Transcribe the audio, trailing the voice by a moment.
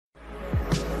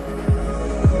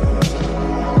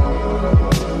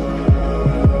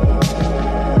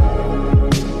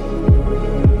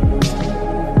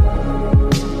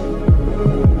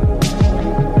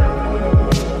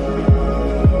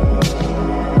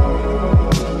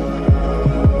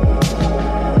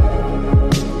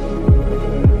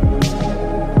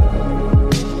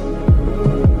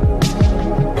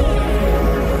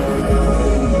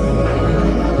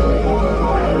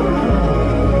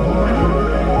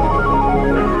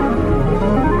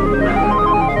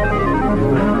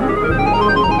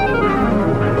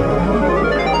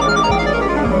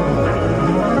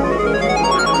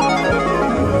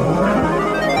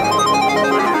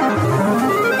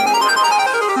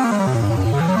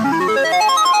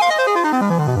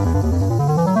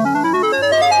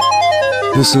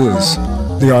This is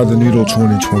the Eye of the Needle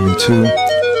 2022.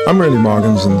 I'm Randy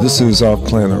Moggins, and this is Off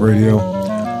Planet Radio.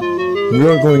 We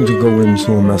are going to go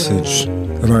into a message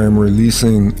that I am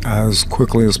releasing as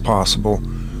quickly as possible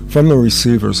from the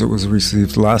receivers. It was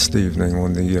received last evening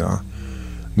on the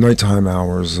nighttime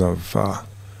hours of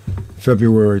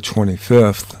February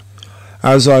 25th.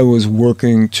 As I was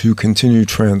working to continue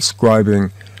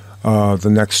transcribing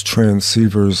the next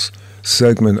Transceivers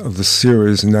segment of the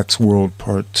series, Next World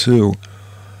Part 2,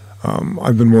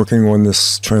 I've been working on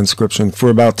this transcription for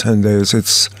about 10 days.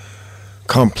 It's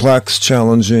complex,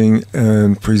 challenging,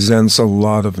 and presents a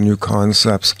lot of new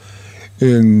concepts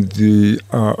in the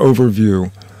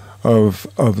overview of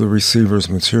the receiver's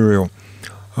material.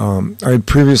 I had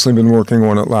previously been working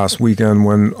on it last weekend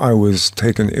when I was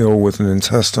taken ill with an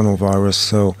intestinal virus,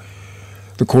 so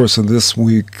the course of this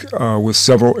week, with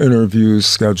several interviews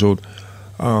scheduled,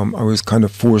 I was kind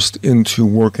of forced into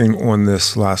working on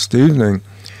this last evening.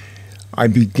 I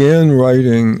began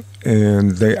writing,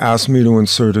 and they asked me to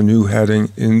insert a new heading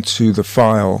into the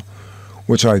file,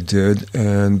 which I did,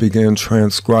 and began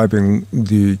transcribing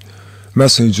the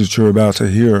message that you're about to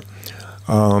hear.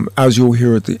 As you'll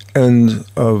hear at the end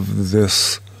of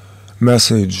this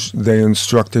message, they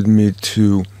instructed me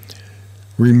to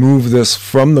remove this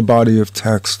from the body of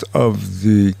text of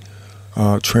the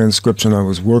transcription I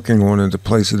was working on and to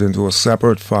place it into a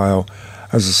separate file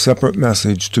as a separate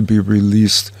message to be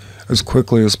released as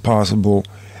quickly as possible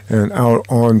and out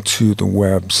onto the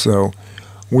web. So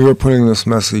we are putting this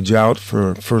message out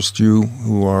for first you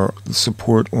who are the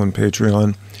support on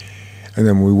Patreon, and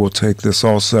then we will take this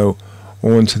also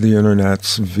onto the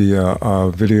internets via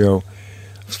video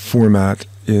format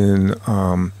in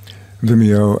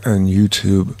Vimeo and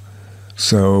YouTube.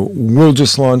 So we'll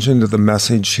just launch into the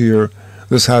message here.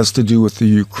 This has to do with the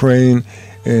Ukraine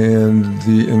and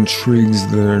the intrigues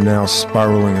that are now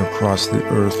spiraling across the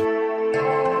earth.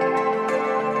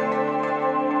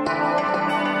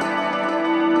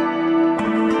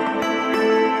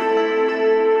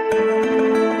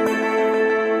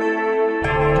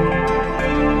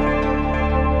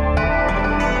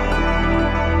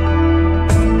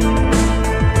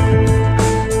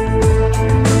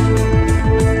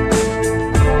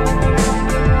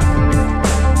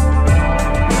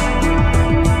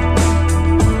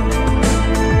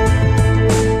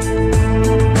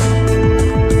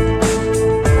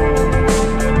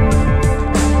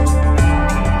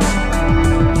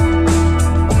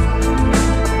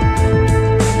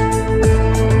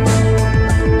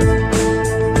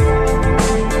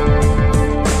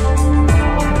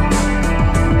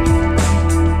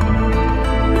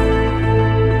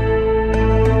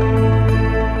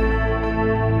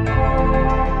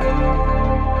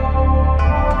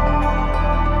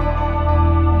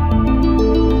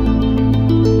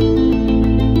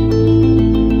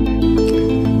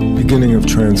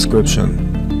 Transcription.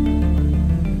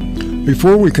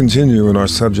 Before we continue in our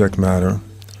subject matter,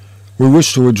 we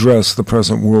wish to address the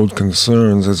present world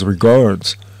concerns as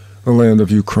regards the land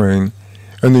of Ukraine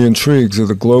and the intrigues of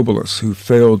the globalists who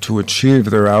failed to achieve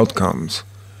their outcomes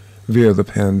via the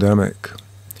pandemic.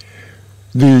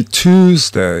 The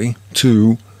Tuesday,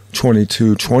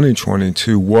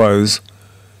 2/22/2022 was,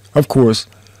 of course,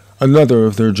 another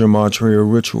of their gematria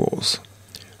rituals.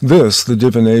 This, the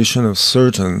divination of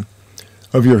certain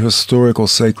of your historical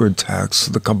sacred texts,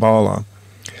 the Kabbalah,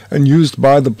 and used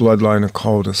by the bloodline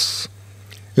occultists,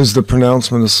 is the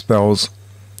pronouncement of spells,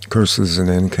 curses, and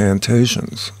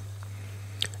incantations.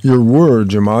 Your word,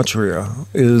 gematria,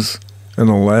 is an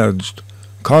alleged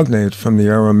cognate from the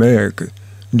Aramaic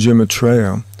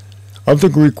gematria of the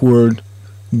Greek word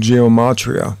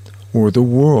geometria, or the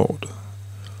world.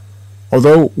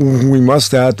 Although we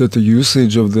must add that the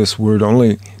usage of this word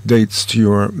only dates to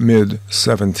your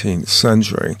mid-17th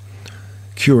century.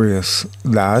 Curious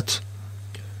that.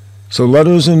 So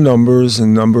letters are numbers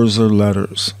and numbers are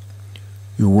letters.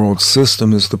 Your world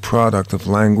system is the product of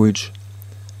language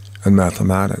and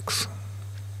mathematics.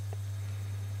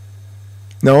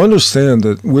 Now understand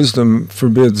that wisdom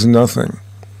forbids nothing.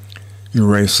 Your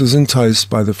race is enticed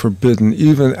by the forbidden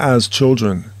even as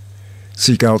children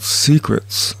seek out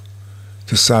secrets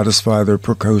to satisfy their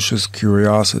precocious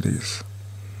curiosities.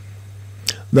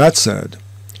 That said,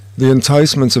 the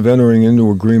enticements of entering into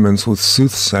agreements with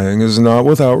soothsaying is not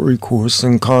without recourse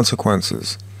and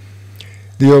consequences.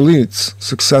 The elites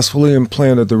successfully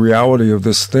implanted the reality of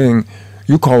this thing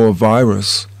you call a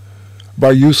virus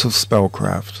by use of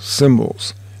spellcraft,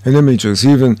 symbols, and images,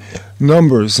 even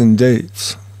numbers and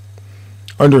dates.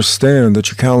 Understand that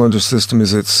your calendar system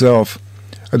is itself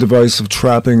a device of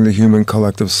trapping the human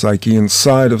collective psyche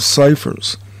inside of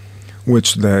ciphers,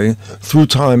 which they, through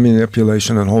time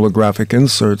manipulation and holographic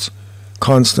inserts,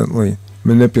 constantly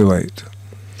manipulate.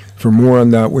 For more on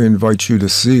that, we invite you to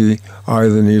see Eye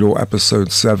of the Needle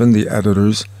Episode 7, The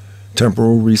Editors,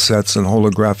 Temporal Resets and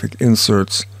Holographic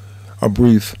Inserts, a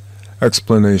brief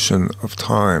explanation of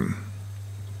time.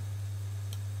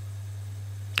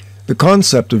 The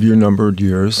concept of your numbered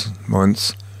years,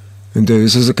 months, and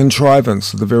days is a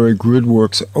contrivance of the very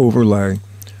gridwork's overlay,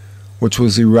 which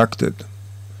was erected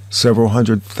several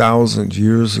 100,000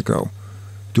 years ago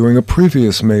during a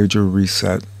previous major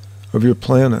reset of your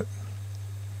planet.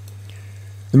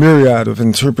 The myriad of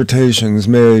interpretations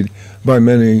made by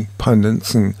many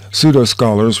pundits and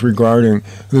pseudo-scholars regarding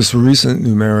this recent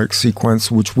numeric sequence,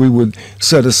 which we would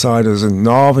set aside as a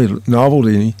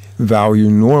novelty value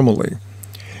normally,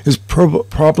 is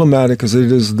problematic as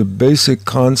it is the basic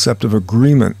concept of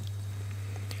agreement,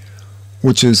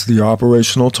 which is the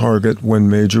operational target when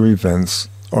major events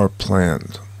are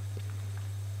planned.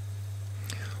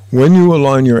 When you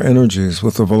align your energies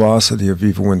with the velocity of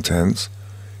evil intents,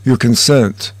 your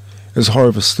consent is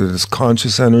harvested as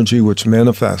conscious energy which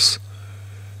manifests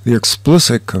the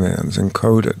explicit commands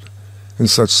encoded in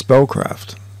such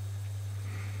spellcraft.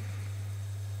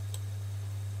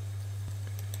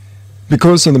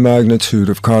 Because of the magnitude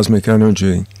of cosmic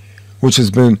energy, which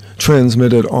has been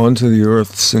transmitted onto the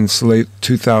Earth since late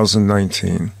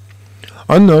 2019,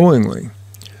 unknowingly,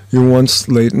 your once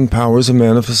latent powers of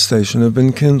manifestation have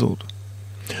been kindled.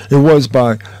 It was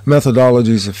by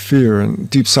methodologies of fear and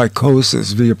deep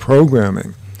psychosis via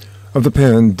programming of the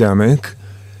pandemic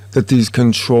that these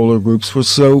controller groups were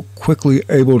so quickly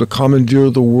able to commandeer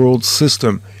the world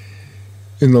system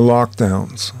in the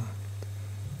lockdowns.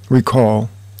 Recall,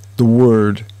 the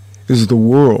word is the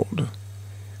world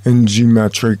in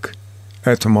geometric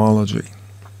etymology.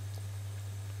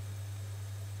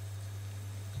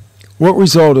 What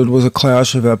resulted was a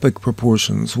clash of epic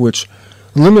proportions, which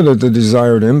limited the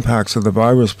desired impacts of the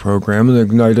virus program and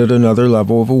ignited another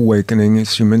level of awakening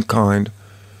as humankind,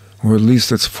 or at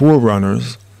least its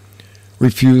forerunners,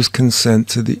 refused consent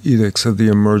to the edicts of the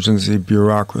emergency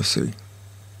bureaucracy.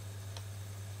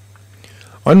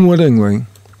 Unwittingly,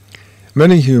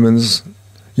 many humans,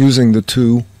 using the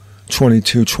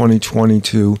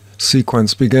 2/22/2022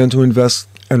 sequence, began to invest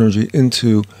energy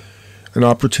into an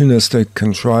opportunistic,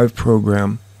 contrived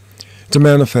program to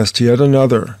manifest yet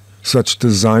another such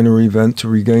designer event to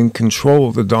regain control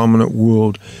of the dominant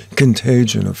world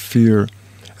contagion of fear,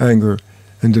 anger,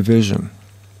 and division.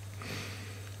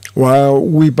 While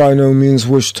we by no means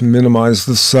wish to minimize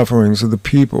the sufferings of the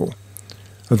people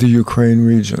of the Ukraine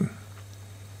region,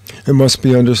 it must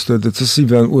be understood that this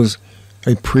event was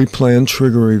a pre-planned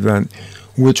trigger event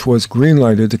which was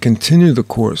green-lighted to continue the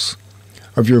course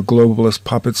of your globalist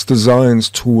puppets' designs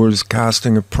towards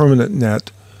casting a permanent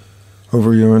net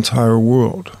over your entire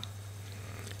world.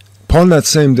 Upon that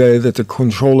same day that the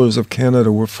controllers of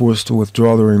Canada were forced to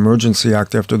withdraw their Emergency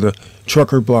Act after the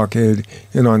trucker blockade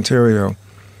in Ontario,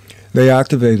 they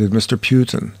activated Mr.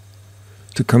 Putin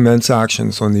to commence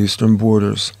actions on the eastern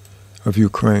borders of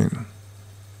Ukraine.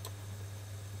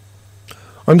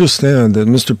 Understand that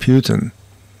Mr. Putin,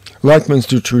 like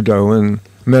Mr. Trudeau and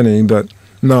many, but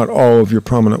not all of your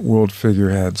prominent world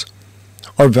figureheads,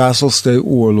 are vassal state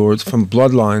warlords from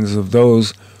bloodlines of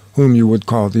those whom you would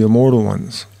call the immortal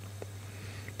ones.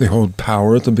 They hold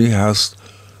power at the behest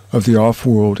of the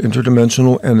off-world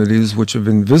interdimensional entities which have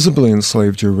invisibly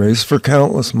enslaved your race for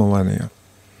countless millennia.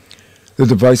 The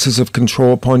devices of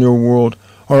control upon your world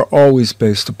are always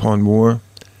based upon war,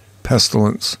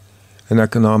 pestilence, and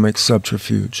economic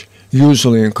subterfuge,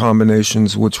 usually in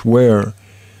combinations which wear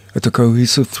at the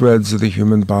cohesive threads of the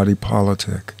human body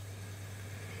politic.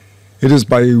 It is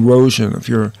by erosion of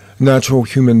your natural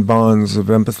human bonds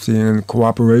of empathy and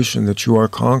cooperation that you are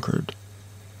conquered.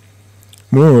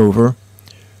 Moreover,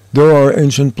 there are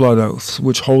ancient blood oaths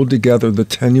which hold together the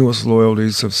tenuous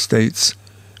loyalties of states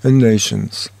and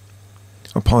nations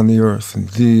upon the earth, and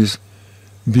these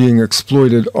being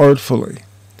exploited artfully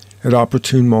at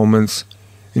opportune moments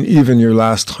in even your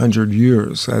last 100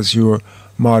 years as your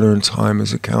modern time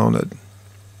is accounted.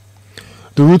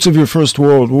 The roots of your First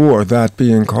World War, that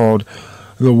being called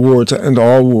the War to End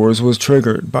All Wars, was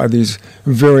triggered by these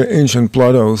very ancient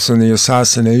blood oaths and the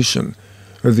assassination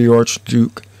of the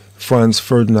Archduke Franz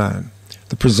Ferdinand,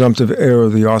 the presumptive heir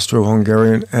of the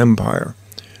Austro-Hungarian Empire,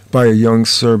 by a young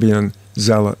Serbian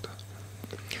zealot.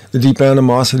 The deep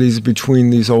animosities between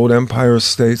these old empire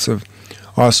states of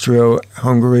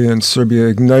Austria-Hungary and Serbia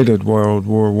ignited World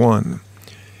War I.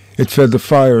 It fed the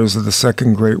fires of the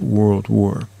Second Great World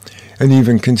War, and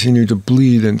even continued to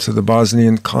bleed into the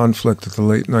Bosnian conflict of the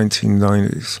late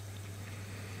 1990s.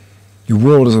 Your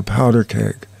world is a powder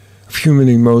keg of human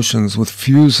emotions with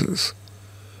fuses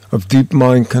of deep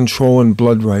mind control and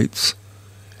blood rights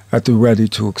at the ready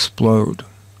to explode.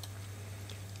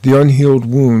 The unhealed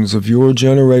wounds of your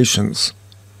generations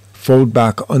fold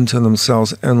back unto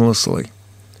themselves endlessly,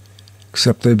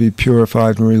 except they be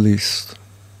purified and released.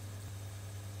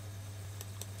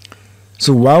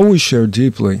 So while we share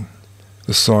deeply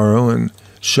the sorrow and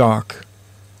shock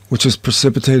which has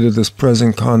precipitated this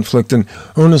present conflict, and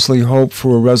earnestly hope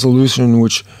for a resolution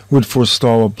which would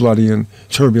forestall a bloody and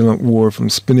turbulent war from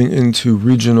spinning into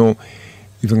regional,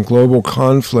 even global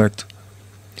conflict,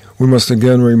 we must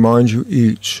again remind you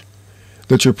each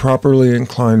that your properly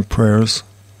inclined prayers,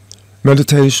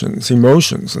 meditations,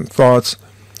 emotions, and thoughts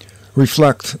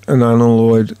reflect an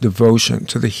unalloyed devotion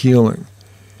to the healing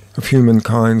of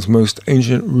humankind's most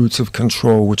ancient roots of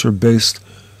control, which are based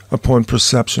upon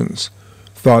perceptions,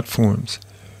 thought forms,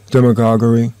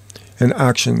 demagoguery, and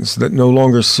actions that no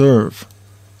longer serve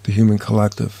the human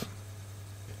collective.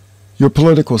 Your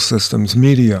political systems,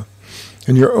 media,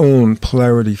 and your own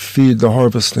polarity feed the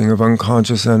harvesting of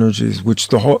unconscious energies which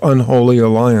the unholy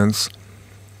alliance,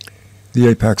 the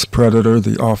apex predator,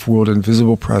 the off-world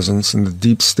invisible presence, and the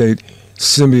deep state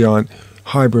symbiont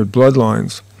hybrid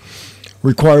bloodlines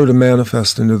require to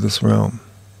manifest into this realm.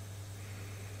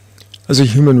 As a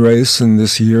human race in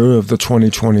this year of the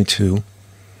 2022,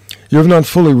 you have not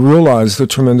fully realized the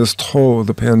tremendous toll of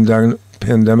the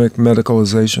pandemic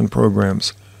medicalization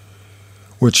programs,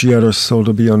 which yet are still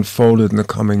to be unfolded in the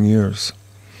coming years.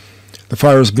 The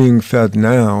fires being fed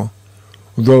now,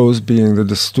 those being the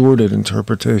distorted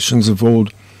interpretations of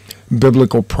old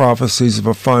biblical prophecies of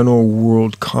a final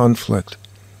world conflict,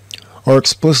 are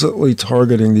explicitly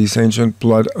targeting these ancient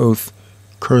blood oath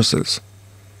curses,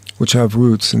 which have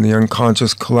roots in the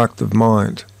unconscious collective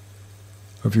mind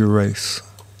of your race.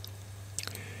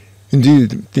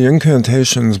 Indeed, the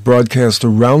incantations broadcast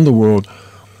around the world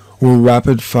were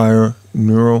rapid-fire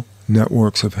neural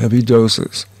networks of heavy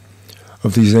doses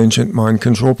of these ancient mind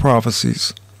control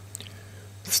prophecies,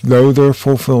 though their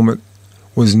fulfillment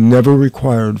was never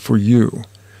required for you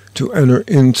to enter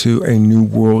into a new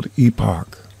world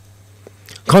epoch.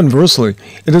 Conversely,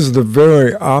 it is the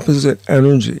very opposite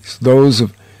energies, those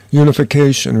of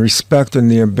unification, respect,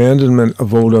 and the abandonment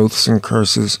of old oaths and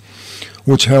curses,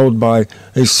 which held by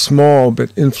a small but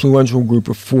influential group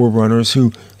of forerunners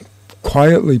who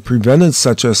quietly prevented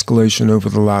such escalation over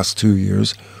the last 2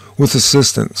 years with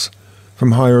assistance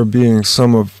from higher beings,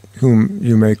 some of whom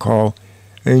you may call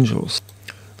angels.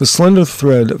 The slender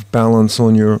thread of balance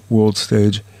on your world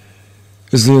stage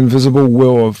is the invisible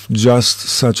will of just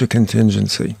such a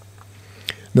contingency.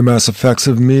 The mass effects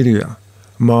of media,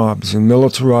 mobs, and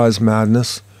militarized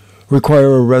madness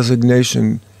require a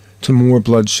resignation to more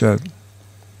bloodshed,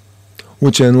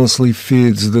 which endlessly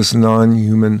feeds this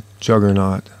non-human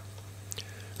juggernaut.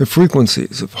 The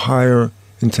frequencies of higher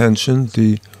intention,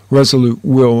 the resolute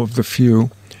will of the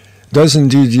few, does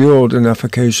indeed yield an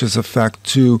efficacious effect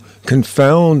to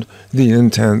confound the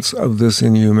intents of this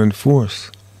inhuman force.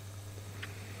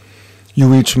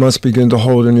 You each must begin to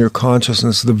hold in your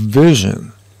consciousness the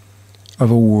vision of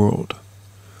a world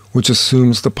which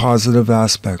assumes the positive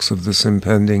aspects of this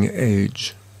impending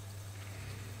age.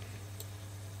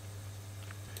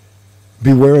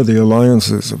 Beware the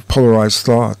alliances of polarized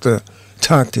thought, the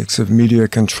tactics of media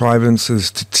contrivances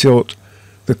to tilt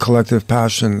the collective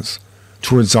passions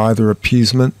towards either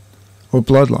appeasement or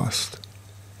bloodlust.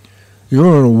 You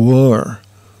are in a war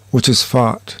which is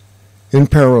fought in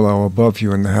parallel above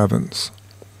you in the heavens.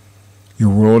 Your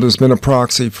world has been a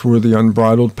proxy for the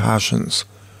unbridled passions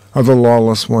of the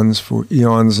lawless ones for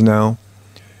eons now,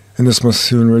 and this must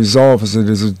soon resolve, as it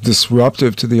is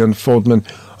disruptive to the unfoldment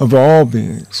of all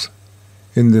beings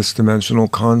in this dimensional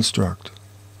construct.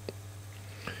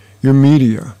 Your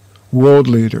media, world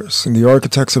leaders, and the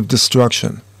architects of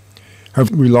destruction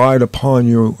have relied upon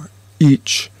you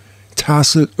each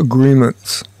tacit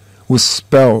agreements with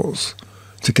spells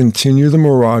to continue the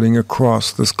marauding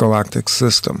across this galactic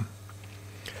system.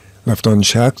 Left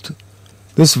unchecked,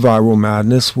 this viral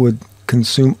madness would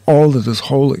consume all that is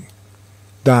holy,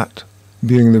 that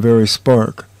being the very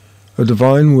spark, a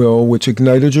divine will which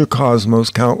ignited your cosmos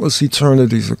countless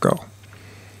eternities ago.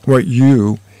 What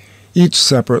you, each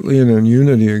separately and in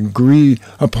unity, agree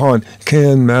upon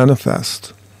can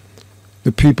manifest.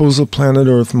 The peoples of planet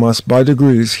Earth must by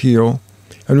degrees heal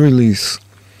and release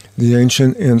the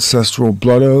ancient ancestral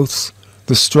blood oaths,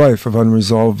 the strife of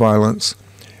unresolved violence,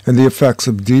 and the effects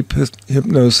of deep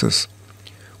hypnosis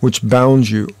which bound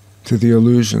you to the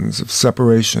illusions of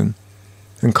separation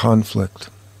and conflict.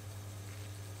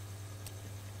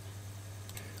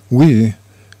 We,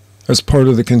 as part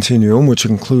of the continuum, which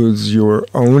includes your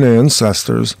own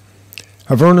ancestors,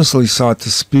 have earnestly sought to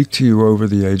speak to you over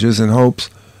the ages in hopes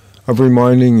of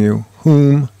reminding you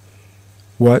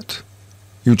what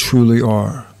you truly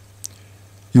are.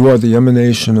 You are the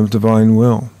emanation of divine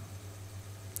will.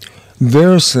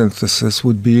 Their synthesis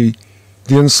would be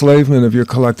the enslavement of your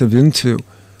collective into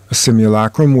a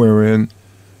simulacrum wherein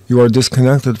you are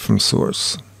disconnected from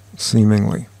Source,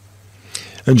 seemingly,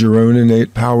 and your own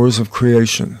innate powers of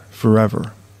creation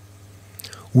forever.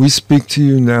 We speak to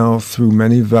you now through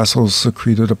many vessels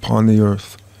secreted upon the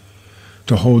earth,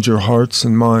 to hold your hearts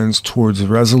and minds towards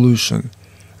resolution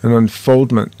and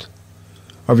unfoldment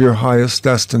of your highest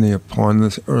destiny upon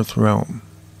this earth realm.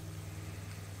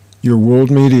 Your world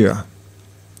media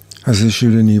has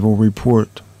issued an evil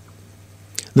report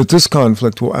that this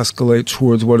conflict will escalate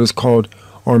towards what is called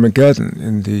Armageddon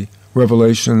in the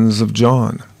Revelations of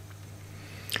John.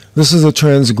 This is a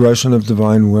transgression of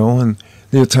divine will and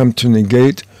the attempt to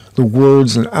negate the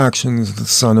words and actions of the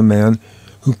Son of Man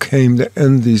who came to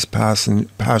end these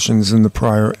passions in the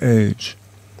prior age.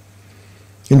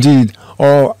 Indeed,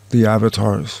 all the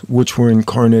avatars which were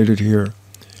incarnated here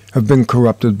have been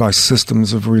corrupted by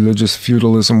systems of religious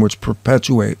feudalism which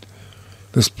perpetuate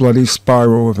this bloody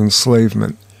spiral of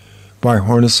enslavement by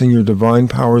harnessing your divine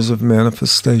powers of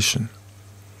manifestation.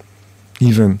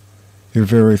 Even your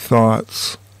very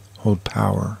thoughts hold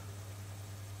power.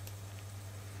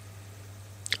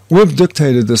 We have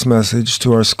dictated this message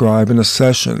to our scribe in a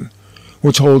session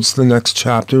which holds the next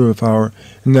chapter of our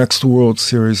Next World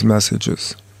Series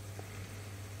messages.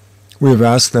 We have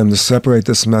asked them to separate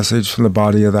this message from the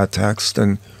body of that text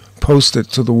and post it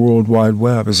to the World Wide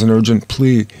Web as an urgent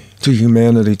plea to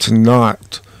humanity to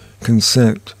not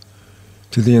consent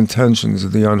to the intentions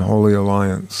of the unholy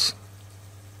alliance,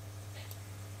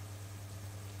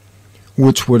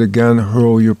 which would again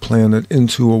hurl your planet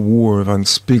into a war of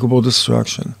unspeakable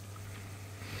destruction.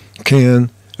 Can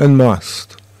and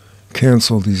must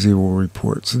cancel these evil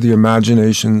reports, the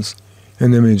imaginations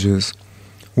and images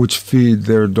which feed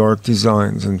their dark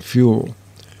designs and fuel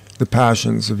the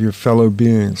passions of your fellow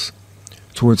beings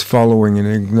towards following an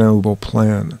ignoble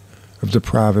plan of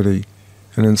depravity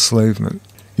and enslavement.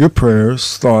 Your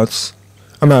prayers, thoughts,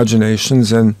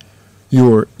 imaginations, and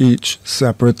your each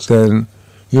separate then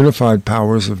unified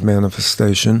powers of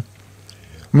manifestation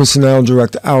must now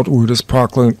direct outward as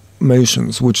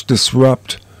proclamations which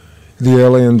disrupt the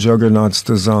alien juggernaut's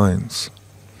designs.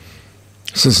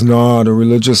 This is not a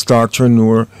religious doctrine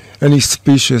nor any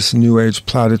specious New Age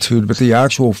platitude, but the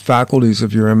actual faculties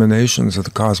of your emanations of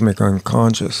the cosmic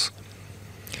unconscious.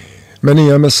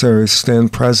 Many emissaries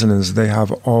stand present as they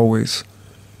have always,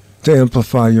 to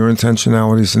amplify your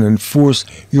intentionalities and enforce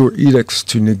your edicts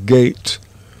to negate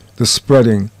the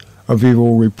spreading of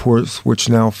evil reports which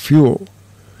now fuel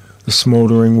the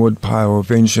smoldering woodpile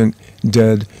of ancient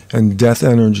dead and death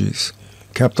energies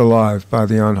kept alive by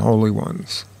the unholy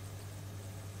ones.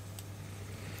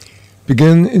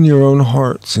 Begin in your own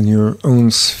hearts, in your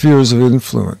own spheres of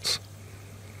influence,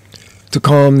 to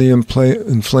calm the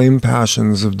inflamed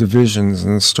passions of divisions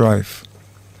and strife.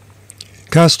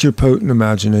 Cast your potent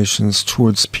imaginations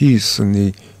towards peace and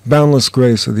the boundless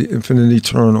grace of the infinite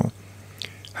eternal,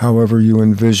 however you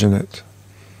envision it.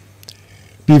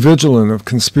 Be vigilant of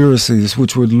conspiracies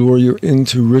which would lure you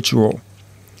into ritual,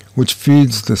 which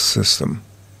feeds this system.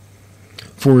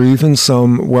 For even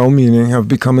some well-meaning have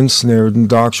become ensnared in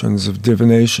doctrines of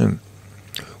divination,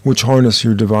 which harness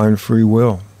your divine free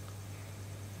will.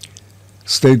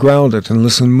 Stay grounded and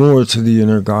listen more to the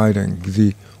inner guiding,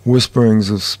 the whisperings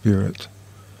of spirit.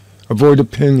 Avoid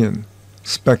opinion,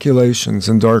 speculations,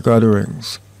 and dark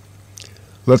utterings.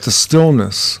 Let the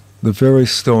stillness, the very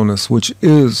stillness, which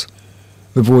is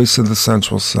the voice of the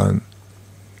central sun,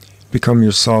 become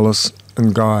your solace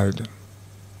and guide.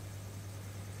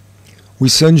 We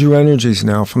send you energies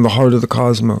now from the heart of the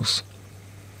cosmos.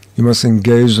 You must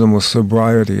engage them with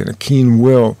sobriety and a keen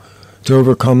will to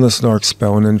overcome this dark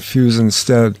spell and infuse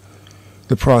instead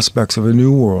the prospects of a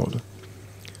new world,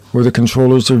 where the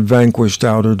controllers are vanquished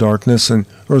outer darkness and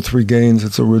Earth regains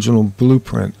its original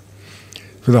blueprint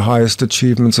for the highest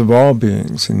achievements of all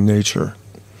beings in nature.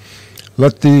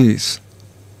 Let these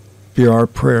be our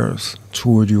prayers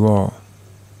toward you all.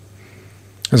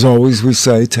 As always we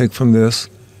say, take from this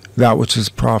that which is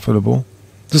profitable,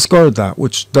 discard that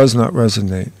which does not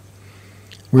resonate.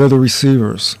 We are the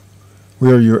receivers.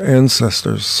 We are your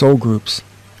ancestors, soul groups,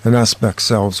 and aspect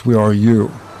selves. We are you.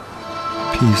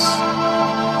 Peace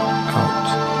out.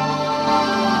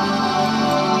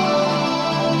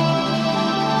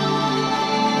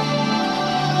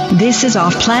 This is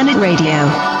Off Planet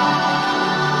Radio.